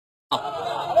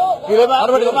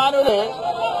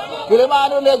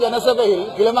കിളിമാനൂരിലെ ജനസഭയിൽ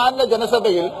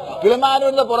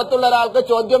കിളിമാനൂരിന്റെ പുറത്തുള്ള ഒരാൾക്ക്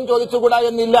ചോദ്യം ചോദിച്ചുകൂടാ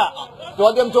എന്നില്ല.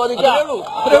 ചോദ്യം ചോദിക്കാം.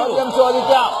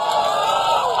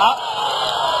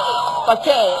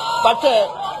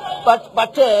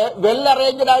 പക്ഷേ വെൽ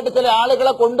അറേഞ്ച്ഡ് ആയിട്ട് ചില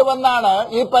ആളുകളെ കൊണ്ടുവന്നാണ്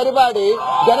ഈ പരിപാടി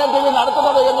ജനജീവി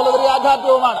നടത്തുന്നത് എന്നുള്ളത് ഒരു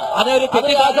യാഥാർത്ഥ്യവുമാണ്.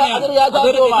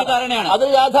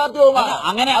 അതൊരു യാഥാർത്ഥ്യവുമാണ്.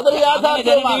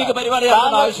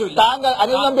 താങ്കൾ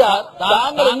അനിൽ നമ്പ്യാർ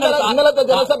ഇന്നലത്തെ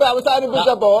ജനസഭ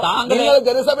അവസാനിപ്പിച്ചപ്പോ നിങ്ങൾ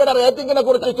ജനസഭയുടെ റേറ്റിംഗിനെ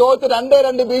കുറിച്ച് ചോദിച്ച്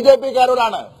 2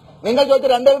 BJP-കാരോടാണ്. നിങ്ങൾ ചോദിച്ച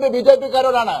 2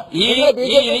 BJP-കാരോടാണ്.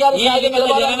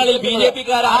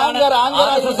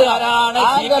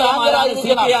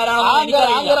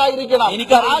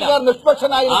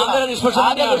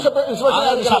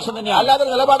 അല്ലാതെ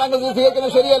നിലപാട്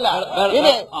സ്വീകരിക്കുന്നത് ശരിയല്ല.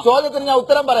 ഇനി ചോദ്യത്തിന് ഞാൻ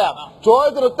ഉത്തരം പറയാം.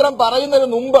 ചോദ്യത്തിന് ഉത്തരം പറയുന്നതിന്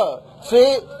മുമ്പ് ശ്രീ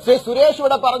സുരേഷ്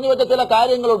ഇവിടെ പറഞ്ഞു വെച്ച ചില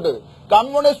കാര്യങ്ങളുണ്ട്.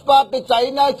 Communist party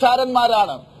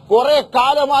ചൈനാചാരന്മാരാണ്. കുറെ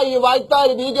കാലമായി ഈ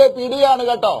വായ്ത്താരി BJP ഇടുകയാണ്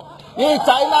കേട്ടോ. ഈ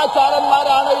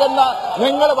ചൈനാചാരന്മാരാണ് എന്ന്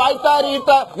നിങ്ങൾ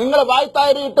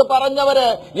വായ്ത്താരിയിട്ട് പറഞ്ഞവര്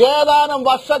ഏതാനും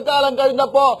വർഷക്കാലം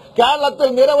കഴിഞ്ഞപ്പോ കേരളത്തിൽ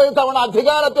നിരവധി തവണ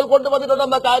അധികാരത്തിൽ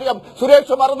കൊണ്ടുവന്നിട്ടുണ്ടെന്ന കാര്യം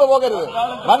സുരേഷ് മറന്നുപോകരുത്.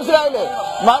 മനസ്സിലായില്ലേ?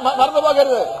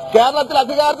 മറന്നുപോകരുത്. കേരളത്തിൽ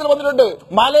അധികാരത്തിൽ വന്നിട്ടുണ്ട്.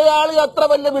 മലയാളി അത്ര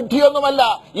വലിയ വിഡ്ഢിയൊന്നുമല്ല.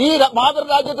 ഈ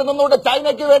മാതൃരാജ്യത്ത് നിന്നുകൊണ്ട്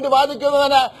ചൈനയ്ക്ക് വേണ്ടി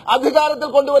വാദിക്കുന്നതിന് അധികാരത്തിൽ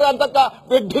കൊണ്ടുവരാൻ തക്ക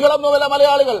വിഡ്ഢികളൊന്നുമല്ല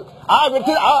മലയാളികൾ.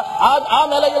 ആ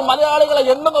നിലയിൽ മലയാളികളെ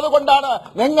എണ്ണുന്നത് കൊണ്ടാണ്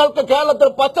നിങ്ങൾക്ക് കേരളത്തിൽ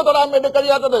പച്ച തൊടാൻ വേണ്ടി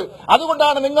കഴിയാത്തത്.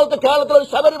 അതുകൊണ്ടാണ് നിങ്ങൾക്ക് കേരളത്തിൽ ഒരു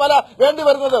ശബരിമല വേണ്ടി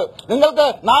വരുന്നത്, നിങ്ങൾക്ക്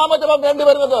നാമജപം വേണ്ടി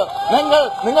വരുന്നത്,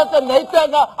 നിങ്ങൾക്ക്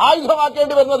നെയ്ത്തേങ്ങ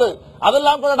ആയുധമാക്കേണ്ടി വരുന്നത്.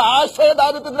 അതെല്ലാം കൊണ്ടാണ്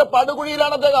ആശയദാരിദ്ര്യത്തിന്റെ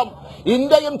പടുകുഴിയിലാണ് അദ്ദേഹം.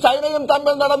 ഇന്ത്യയും ചൈനയും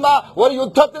തമ്മിൽ നടന്ന ഒരു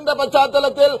യുദ്ധത്തിന്റെ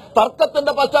പശ്ചാത്തലത്തിൽ,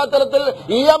 തർക്കത്തിന്റെ പശ്ചാത്തലത്തിൽ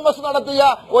EMS നടത്തിയ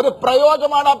ഒരു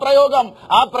പ്രയോഗമാണ് ആ പ്രയോഗം.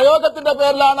 ആ പ്രയോഗത്തിന്റെ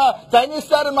പേരിലാണ്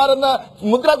ചൈനീസുകാരന്മാരെന്ന്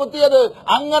മുദ്ര കുത്തിയത്.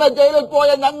 അങ്ങനെ ജയിലിൽ പോയ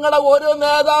ഞങ്ങളുടെ ഒരു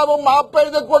നേതാവും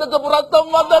മാപ്പെഴുതി കൊടുത്ത് പുറത്തും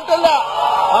വന്നിട്ടില്ല.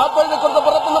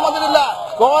 പുറത്തൊന്നും വന്നിട്ടില്ല.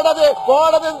 കോടതി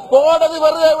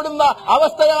വെറുതെ വിടുന്ന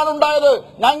അവസ്ഥയാണ് ഉണ്ടായത്.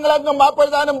 ഞങ്ങളെങ്ങും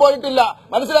മാപ്പെഴുതാനും പോയിട്ടില്ല.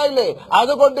 മനസ്സിലായില്ലേ?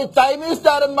 അതുകൊണ്ട് ചൈനീസ്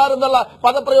ചാരന്മാരെന്നുള്ള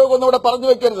പദപ്രയോഗം ഒന്നും ഇവിടെ പറഞ്ഞു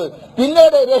വെക്കരുത്.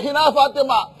 പിന്നീട് രഹിന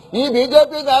ഫാത്തിമ, ഈ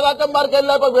BJP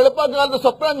നേതാക്കന്മാർക്കെല്ലാം ഇപ്പൊ വെളുപ്പക്കാലത്ത്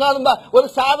സ്വപ്നം കാണുന്ന ഒരു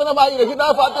സാധനമായി രഹിന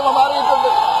ഫാത്തിമ മാറിയിട്ടുണ്ട്.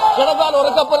 കിടന്നാൽ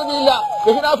ഉറക്കപ്പറഞ്ഞില്ല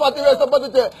രഹിന ഫാത്തിമയെ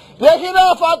സംബന്ധിച്ച്. രഹിന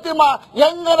ഫാത്തിമ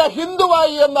എങ്ങനെ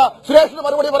ഹിന്ദുവായി എന്ന് സുരേഷിന്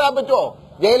മറുപടി പറയാൻ പറ്റുമോ?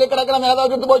 ജയിലിൽ കിടക്കുന്ന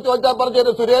നേതാവിന്റെ പോയി ചോദിച്ചാൽ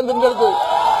പറഞ്ഞു സുരേന്ദ്രന്റെ അടുത്ത്.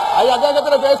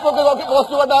 അദ്ദേഹത്തിന്റെ ഫേസ്ബുക്ക് നോക്കി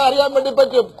പോസ്റ്റ് കണ്ടാൽ അറിയാൻ വേണ്ടി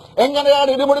പറ്റും എങ്ങനെയാണ്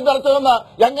ഇടിമുടി നടത്തുമെന്ന്,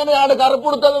 എങ്ങനെയാണ്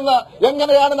കറുപ്പെടുത്തതെന്ന്,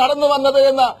 എങ്ങനെയാണ് നടന്നു വന്നത്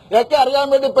എന്ന് ഒക്കെ അറിയാൻ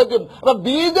വേണ്ടി പറ്റും. അപ്പൊ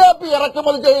BJP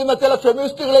ഇറക്കുമതി ചെയ്യുന്ന ചില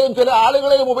ഫെമിനിസ്റ്റുകളെയും ചില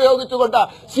ആളുകളെയും ഉപയോഗിച്ചുകൊണ്ട്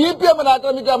CPM-നെ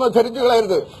ആക്രമിക്കാമെന്ന് ധരിച്ചു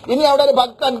കളയരുത്. ഇനി അവിടെ ഒരു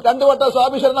ഭക്തൻ 2 വട്ടം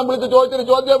സ്വാമി ശരണം വിളിച്ച് ചോദിച്ചൊരു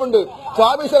ചോദ്യമുണ്ട്.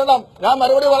 സ്വാമി ശരണം, ഞാൻ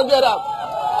മറുപടി പറഞ്ഞുതരാം.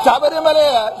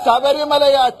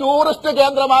 ശബരിമലയെ ടൂറിസ്റ്റ്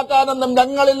കേന്ദ്രമാക്കാനൊന്നും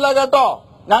ഞങ്ങളില്ല കേട്ടോ.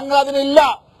 ഞങ്ങളതിനില്ല.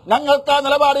 ഞങ്ങൾക്ക് ആ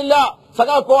നിലപാടില്ല.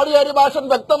 കോടിയേരി ഭാഷൻ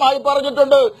വ്യക്തമായി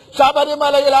പറഞ്ഞിട്ടുണ്ട്.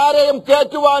 ശബരിമലയിൽ ആരെയും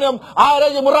കയറ്റുവാനും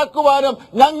ആരെയും ഇറക്കുവാനും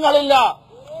ഞങ്ങളില്ല.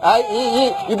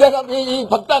 ഇദ്ദേഹം ഈ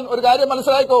ഭക്തൻ ഒരു കാര്യം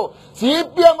മനസ്സിലാക്കോ,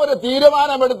 CPM ഒരു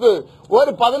തീരുമാനമെടുത്ത്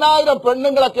ഒരു 10,000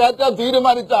 പെണ്ണുങ്ങളെ കയറ്റാൻ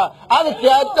തീരുമാനിച്ച അത്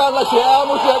കയറ്റാനുള്ള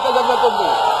ക്ഷേമുഷിയൊക്കെ ഞങ്ങൾക്കുണ്ട്.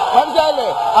 മനസ്സിലായില്ലേ?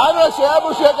 അതിനുള്ള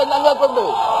ക്ഷേമുഷിയൊക്കെ ഞങ്ങൾക്കുണ്ട്.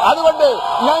 അതുകൊണ്ട്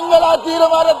ഞങ്ങൾ ആ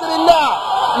തീരുമാനത്തിലില്ല.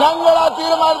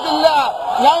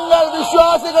 ഞങ്ങൾ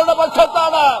വിശ്വാസികളുടെ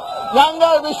പക്ഷത്താണ്.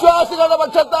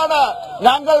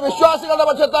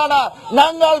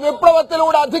 ഞങ്ങൾ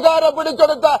വിപ്ലവത്തിലൂടെ അധികാരം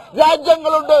പിടിച്ചെടുത്ത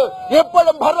രാജ്യങ്ങളുണ്ട്,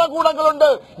 ഇപ്പോഴും ഭരണകൂടങ്ങളുണ്ട്.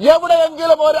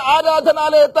 എവിടെയെങ്കിലും ഒരു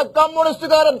ആരാധനാലയത്തെ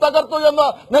കമ്മ്യൂണിസ്റ്റുകാരൻ തകർത്തു എന്ന്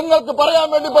നിങ്ങൾക്ക് പറയാൻ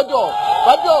വേണ്ടി പറ്റുമോ?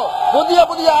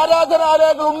 പുതിയ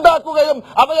ആരാധനാലയങ്ങൾ ഉണ്ടാക്കുകയും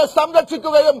അവയെ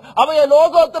സംരക്ഷിക്കുകയും അവയെ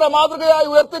ലോകോത്തര മാതൃകയായി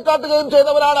ഉയർത്തിക്കാട്ടുകയും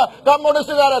ചെയ്തവരാണ്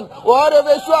കമ്മ്യൂണിസ്റ്റുകാരൻ. ഓരോ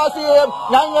വിശ്വാസിയെയും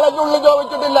ഞങ്ങളെ ഉള്ളിൽ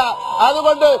ചോദിച്ചിട്ടില്ല.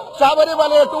 അതുകൊണ്ട്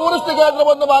ശബരിമലയെ ടൂറിസ്റ്റ്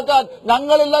കേന്ദ്രമൊന്നുമാക്കാൻ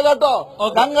ഞങ്ങളില്ല കേട്ടോ.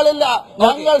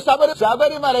 ഞങ്ങൾ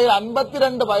ശബരിമലയിൽ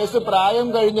 52 വയസ്സ് പ്രായം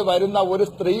കഴിഞ്ഞ് വരുന്ന ഒരു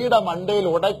സ്ത്രീയുടെ മണ്ടയിൽ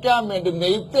ഉടയ്ക്കാൻ വേണ്ടി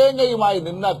നെയ്ത്തേങ്ങയുമായി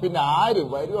നിന്ന പിന്നെ ആര്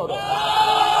വരും?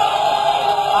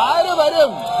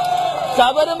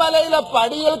 ശബരിമലയിലെ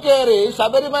പടിയിൽ കയറി,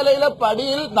 ശബരിമലയിലെ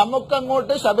പടിയിൽ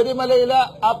നമുക്കങ്ങോട്ട് ശബരിമലയിലെ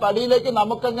ആ പടിയിലേക്ക്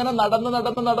നമുക്കങ്ങനെ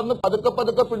നടന്ന്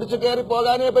പതുക്കെ പിടിച്ചു കയറി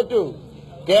പോകാനേ പറ്റൂ.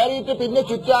 കയറിയിട്ട് പിന്നെ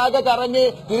ചുറ്റാകെ കറങ്ങി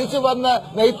തിരിച്ചു വന്ന്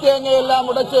നെയ്ത്തേങ്ങയെല്ലാം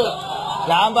ഉടച്ച്,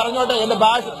 ഞാൻ പറഞ്ഞോട്ടെ, എന്റെ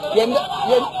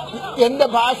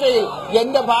ഭാഷയിൽ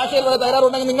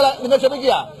തകരാറുണ്ടെങ്കിൽ നിങ്ങൾ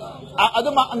ക്ഷമിക്കുക. അത്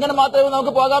അങ്ങനെ മാത്രമേ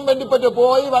നമുക്ക് പോകാൻ വേണ്ടി പറ്റൂ.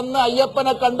 പോയി വന്ന്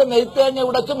അയ്യപ്പനെ കണ്ട് നെയ്ത്തേങ്ങ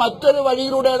ഉടച്ച് മറ്റൊരു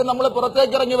വഴിയിലൂടെയാണ് നമ്മൾ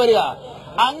പുറത്തേക്ക് ഇറങ്ങി വരിക.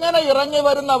 അങ്ങനെ ഇറങ്ങി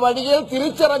വരുന്ന വഴിയിൽ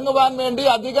തിരിച്ചിറങ്ങുവാൻ വേണ്ടി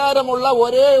അധികാരമുള്ള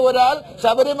ഒരേ ഒരാൾ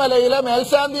ശബരിമലയിലെ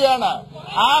മേൽശാന്തിയാണ്.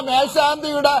 ആ മേൽശാന്തി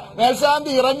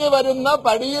ഇറങ്ങി വരുന്ന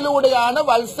പടിയിലൂടെയാണ്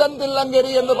വത്സൻ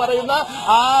തില്ലങ്കേരി എന്ന് പറയുന്ന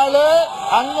ആള്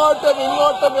അങ്ങോട്ടും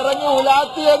ഇങ്ങോട്ടും ഇറങ്ങി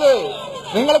ഉലാത്തിയത്.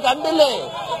 നിങ്ങൾ കണ്ടില്ലേ?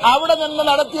 അവിടെ നിന്ന്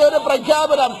നടത്തിയ ഒരു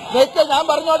പ്രഖ്യാപനം. ഞാൻ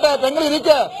പറഞ്ഞോട്ടെ,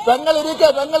 പെങ്ങളിരിക്കെ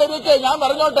ഞാൻ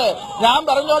പറഞ്ഞോട്ടെ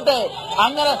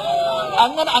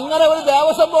അങ്ങനെ ഒരു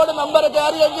ദേവസ്വം ബോർഡ് മെമ്പർ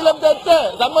കയറിയെങ്കിലും തെറ്റ്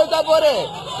സമ്മതിച്ചാ പോരെ,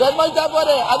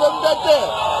 അതും തെറ്റ്.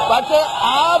 പക്ഷെ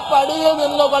ആ പടിയിൽ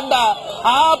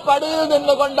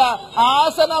നിന്നുകൊണ്ട്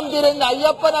ആസനം തിരിഞ്ഞ്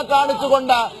അയ്യപ്പനെ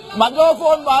കാണിച്ചുകൊണ്ട്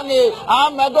മെഗാഫോൺ വാങ്ങി ആ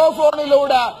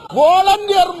മെഗാഫോണിലൂടെ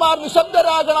വോളണ്ടിയർമാർ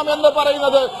നിശബ്ദരാകണം എന്ന്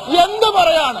പറയുന്നത് എന്ത്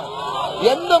പറയാണ്?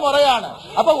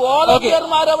 അപ്പൊ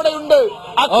വോളണ്ടിയർമാർ അവിടെയുണ്ട്,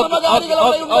 അക്രമകാരികൾ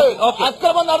അവിടെയുണ്ട്.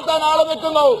 അക്രമം നടത്താൻ ആള്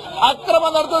നിൽക്കുന്നു.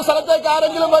 അക്രമം നടത്തുന്ന സ്ഥലത്തേക്ക്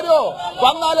ആരെങ്കിലും വരുമോ?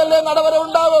 വന്നാലല്ലേ നടവരവ്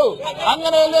ഉണ്ടാവൂ.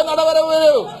 അങ്ങനെയല്ലേ നടവരവ്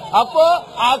വരൂ. അപ്പോ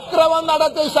അക്രമം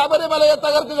നടത്തി ശബരിമലയെ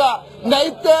തകർക്കുക,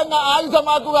 നെയ്ത്തേങ്ങ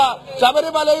ആയുധമാക്കുക,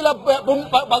 ശബരിമലയിലെ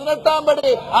 18ാം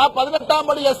പടി ആ 18ാം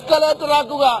പടി എസ്കലേറ്റർ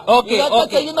ആക്കുക, ഇതൊക്കെ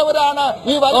ചെയ്യുന്നവരാണ്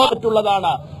ഈ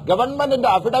വരട്ടുള്ളതാണ്. ഗവൺമെന്റിന്റെ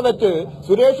അഫിഡവിറ്റ്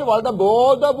സുരേഷ് വളരെ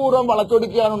ബോധപൂർവം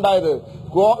വളച്ചൊടിക്കുകയാണ് ഉണ്ടായത്.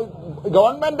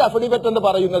 ഗവൺമെന്റ് അഫിഡവിറ്റ് എന്ന്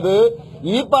പറയുന്നത്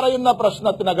ഈ പറയുന്ന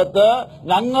പ്രശ്നത്തിനകത്ത്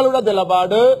ഞങ്ങളുടെ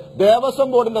നിലപാട്, ദേവസ്വം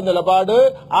ബോർഡിന്റെ നിലപാട്,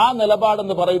 ആ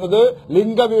നിലപാടെന്ന് പറയുന്നത്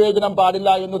ലിംഗവിവേചനം പാടില്ല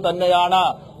എന്ന് തന്നെയാണ്.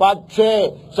 പക്ഷേ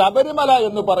ശബരിമല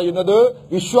എന്ന് പറയുന്നത്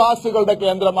വിശ്വാസികളുടെ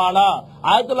കേന്ദ്രമാണ്.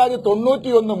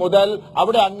 1991 മുതൽ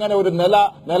അവിടെ അങ്ങനെ ഒരു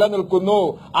നിലനിൽക്കുന്നു.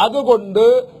 അതുകൊണ്ട്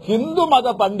ഹിന്ദുമത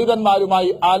പണ്ഡിതന്മാരുമായി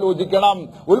ആലോചിക്കണം,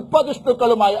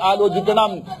 ഉൽപ്പതിഷ്ണുക്കളുമായി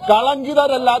ആലോചിക്കണം,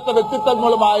 കളങ്കിതരല്ലാത്ത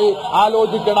വ്യക്തിത്വങ്ങളുമായി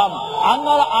ആലോചിക്കണം.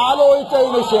 അങ്ങനെ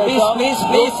ആലോചിച്ചതിന് ശേഷം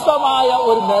വ്യക്തമായ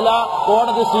ഒരു നില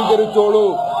കോടതി സ്വീകരിച്ചോളൂ.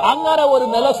 അങ്ങനെ ഒരു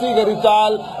നില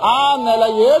സ്വീകരിച്ചാൽ ആ നില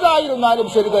ഏതായിരുന്നാലും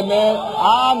ശരി തന്നെ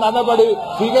ആ നടപടി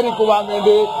സ്വീകരിക്കുവാൻ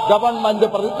വേണ്ടി ഗവൺമെന്റ്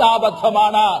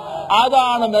പ്രതിജ്ഞാബദ്ധമാണ്.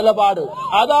 അതാണ് നിലപാട്.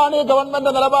 അതാണ് ഈ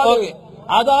ഗവൺമെന്റ് നിലപാട്.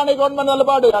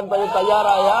 ഞാൻ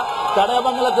തയ്യാറായ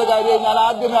ചടയമംഗലത്തെ കാര്യം ഞാൻ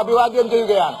ആദ്യമേ അഭിവാദ്യം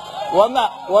ചെയ്യുകയാണ്.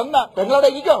 ഒന്ന് പെങ്ങളുടെ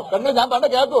ഇരിക്കോ, പെങ്ങൾ ഞാൻ പറഞ്ഞ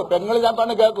കേൾക്കൂ,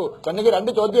 പെണ്ണിക്ക്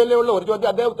 2 ചോദ്യമല്ലേ ഉള്ളൂ. ഒരു ചോദ്യം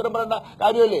അദ്ദേഹം ഉത്തരം പറയേണ്ട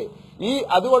കാര്യമല്ലേ.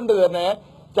 അതുകൊണ്ട് തന്നെ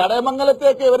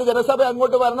ചടയമംഗലത്തേക്ക് ഇവർ ജനസഭ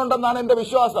അങ്ങോട്ട് വരണുണ്ടെന്നാണ് എന്റെ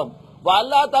വിശ്വാസം.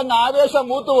 വല്ലാത്ത ആവേശം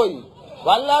മൂത്തുപോയി.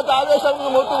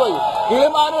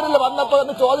 കിളിമാനൂരിൽ വന്നപ്പോ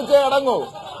എന്ന് ചോദിച്ചേ അടങ്ങൂ.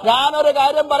 ഞാനൊരു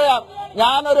കാര്യം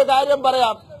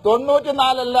പറയാം.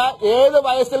 94 ഏത്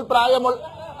വയസ്സിൽ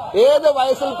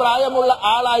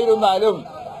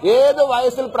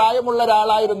പ്രായമുള്ള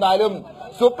ഒരാളായിരുന്നാലും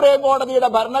സുപ്രീം കോടതിയുടെ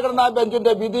ഭരണഘടനാ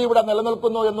ബെഞ്ചിന്റെ വിധി ഇവിടെ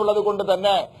നിലനിൽക്കുന്നു എന്നുള്ളത് കൊണ്ട്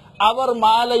തന്നെ അവർ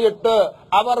മാലയിട്ട്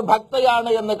അവർ ഭക്തയാണ്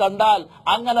എന്ന് കണ്ടാൽ,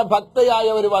 അങ്ങനെ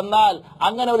ഭക്തയായവർ വന്നാൽ,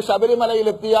 അങ്ങനെ ഒരു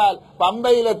ശബരിമലയിലെത്തിയാൽ,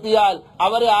 പമ്പയിലെത്തിയാൽ,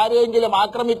 അവരെ ആരെങ്കിലും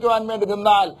ആക്രമിക്കുവാൻ വേണ്ടി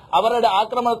നിന്നാൽ അവരുടെ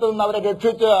ആക്രമണത്തിൽ നിന്ന് അവരെ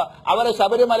രക്ഷിച്ച് അവരെ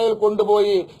ശബരിമലയിൽ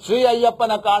കൊണ്ടുപോയി ശ്രീ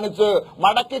അയ്യപ്പനെ കാണിച്ച്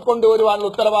മടക്കിക്കൊണ്ടുവരുവാനുള്ള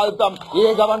ഉത്തരവാദിത്വം ഈ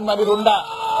ഗവൺമെന്റിനുണ്ട്.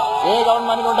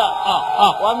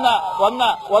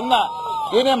 ഒന്ന്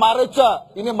ഇനി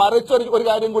മറിച്ച് ഒരു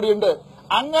കാര്യം കൂടിയുണ്ട്.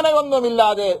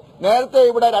 അങ്ങനെയൊന്നുമില്ലാതെ നേരത്തെ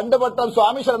ഇവിടെ 2 വട്ടം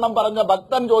സ്വാമി ശരണം പറഞ്ഞ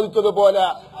ഭക്തൻ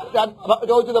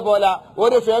ചോദിച്ചതുപോലെ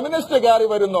ഒരു ഫെമിനിസ്റ്റ് കയറി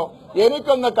വരുന്നു,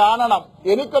 എനിക്കൊന്ന് കാണണം,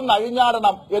 എനിക്കൊന്ന്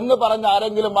അഴിഞ്ഞാടണം എന്ന് പറഞ്ഞ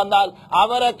ആരെങ്കിലും വന്നാൽ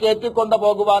അവരെ കയറ്റിക്കൊണ്ടു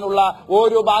പോകുവാനുള്ള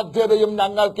ഒരു ബാധ്യതയും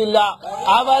ഞങ്ങൾക്കില്ല.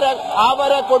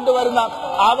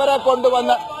 അവരെ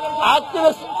കൊണ്ടുവന്ന്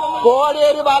ആക്ടിവിസ്റ്റ്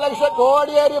കോടിയേരി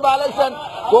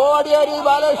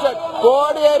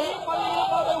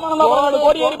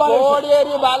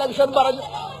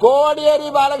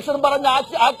ബാലകൃഷ്ണൻ പറഞ്ഞ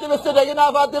ആക്ടിവിസ്റ്റ് രഹീന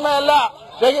ഫാത്തിമയല്ല.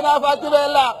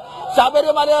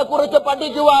 ശബരിമലയെക്കുറിച്ച്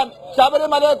പഠിക്കുവാൻ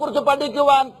ശബരിമലയെക്കുറിച്ച്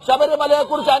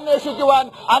അന്വേഷിക്കുവാൻ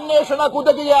അന്വേഷണ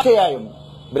കുതകിയായും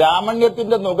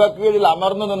ബ്രാഹ്മണ്യത്തിന്റെ നുകക്കീഴിൽ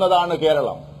അമർന്നു നിന്നതാണ്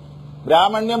കേരളം.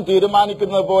 ബ്രാഹ്മണ്യം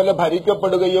തീരുമാനിക്കുന്നത് പോലെ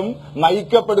ഭരിക്കപ്പെടുകയും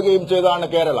നയിക്കപ്പെടുകയും ചെയ്തതാണ്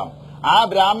കേരളം. ആ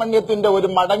ബ്രാഹ്മണ്യത്തിന്റെ ഒരു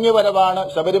മടങ്ങിവരവാണ്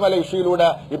ശബരിമല ഇഷ്യൂയിലൂടെ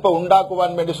ഇപ്പൊ ഉണ്ടാക്കുവാൻ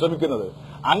വേണ്ടി ശ്രമിക്കുന്നത്.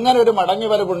 അങ്ങനെ ഒരു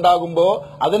മടങ്ങിവരവുണ്ടാകുമ്പോൾ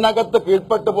അതിനകത്ത്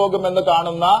കീഴ്പ്പെട്ടു പോകുമെന്ന്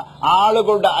കാണുന്ന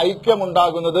ആളുകളുടെ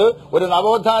ഐക്യമുണ്ടാകുന്നത് ഒരു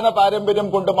നവോത്ഥാന പാരമ്പര്യം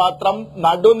കൊണ്ട് മാത്രം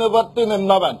നടുനിവർത്തി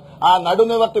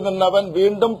നിന്നവൻ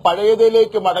വീണ്ടും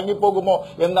പഴയതിലേക്ക് മടങ്ങിപ്പോകുമോ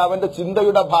എന്ന അവന്റെ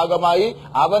ചിന്തയുടെ ഭാഗമായി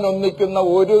അവൻ ഒന്നിക്കുന്ന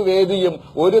ഒരു വേദിയും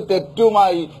ഒരു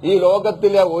തെറ്റുമായി ഈ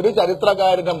ലോകത്തിലെ ഒരു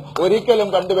ചരിത്രകാരനും ഒരിക്കലും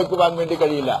കണ്ടുവെക്കുവാൻ വേണ്ടി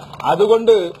കഴിയില്ല.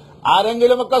 അതുകൊണ്ട്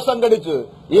ആരെങ്കിലുമൊക്കെ സംഘടിച്ച്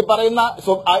ഈ പറയുന്ന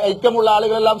ഐക്യമുള്ള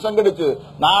ആളുകളെല്ലാം സംഘടിച്ച്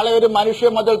നാളെ ഒരു മനുഷ്യ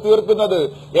മതിൽ തീർക്കുന്നത്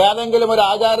ഏതെങ്കിലും ഒരു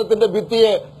ആചാരത്തിന്റെ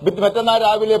ഭിത്തിയെ മറ്റന്നാൾ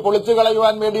രാവിലെ പൊളിച്ചു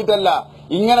കളയുവാൻ വേണ്ടിയിട്ടല്ല.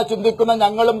 ഇങ്ങനെ ചിന്തിക്കുന്ന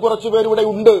ഞങ്ങളും കുറച്ചുപേരിവിടെ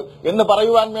ഉണ്ട് എന്ന്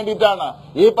പറയുവാൻ വേണ്ടിയിട്ടാണ്.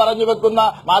 ഈ പറഞ്ഞു വെക്കുന്ന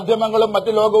മാധ്യമങ്ങളും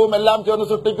മറ്റു ലോകവും എല്ലാം ചേർന്ന്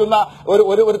സൃഷ്ടിക്കുന്ന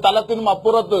ഒരു തലത്തിനും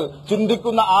അപ്പുറത്ത്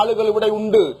ചിന്തിക്കുന്ന ആളുകൾ ഇവിടെ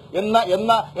ഉണ്ട്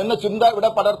എന്ന ചിന്ത ഇവിടെ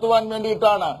പടർത്തുവാൻ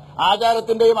വേണ്ടിയിട്ടാണ്.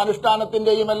 ആചാരത്തിന്റെയും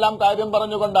അനുഷ്ഠാനത്തിന്റെയും എല്ലാം കാര്യം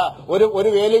പറഞ്ഞുകൊണ്ട് ഒരു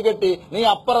വേലി കെട്ടി നീ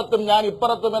അപ്പുറത്തും ഞാൻ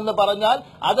ഇപ്പുറത്തും എന്ന് പറഞ്ഞാൽ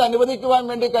അത് അനുവദിക്കുവാൻ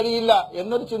വേണ്ടി കഴിയില്ല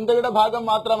എന്നൊരു ചിന്തയുടെ ഭാഗം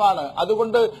മാത്രമാണ്.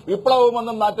 അതുകൊണ്ട്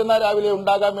വിപ്ലവമൊന്നും മറ്റന്നാൾ രാവിലെ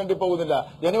ഉണ്ടാകാൻ വേണ്ടി പോകുന്നില്ല.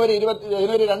 ജനുവരി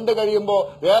 2 കഴിയുമ്പോൾ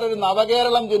വേറൊരു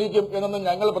നവകേരളം ജനിക്കും എന്നൊന്നും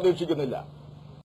ഞങ്ങൾ പ്രതീക്ഷിക്കുന്നില്ല.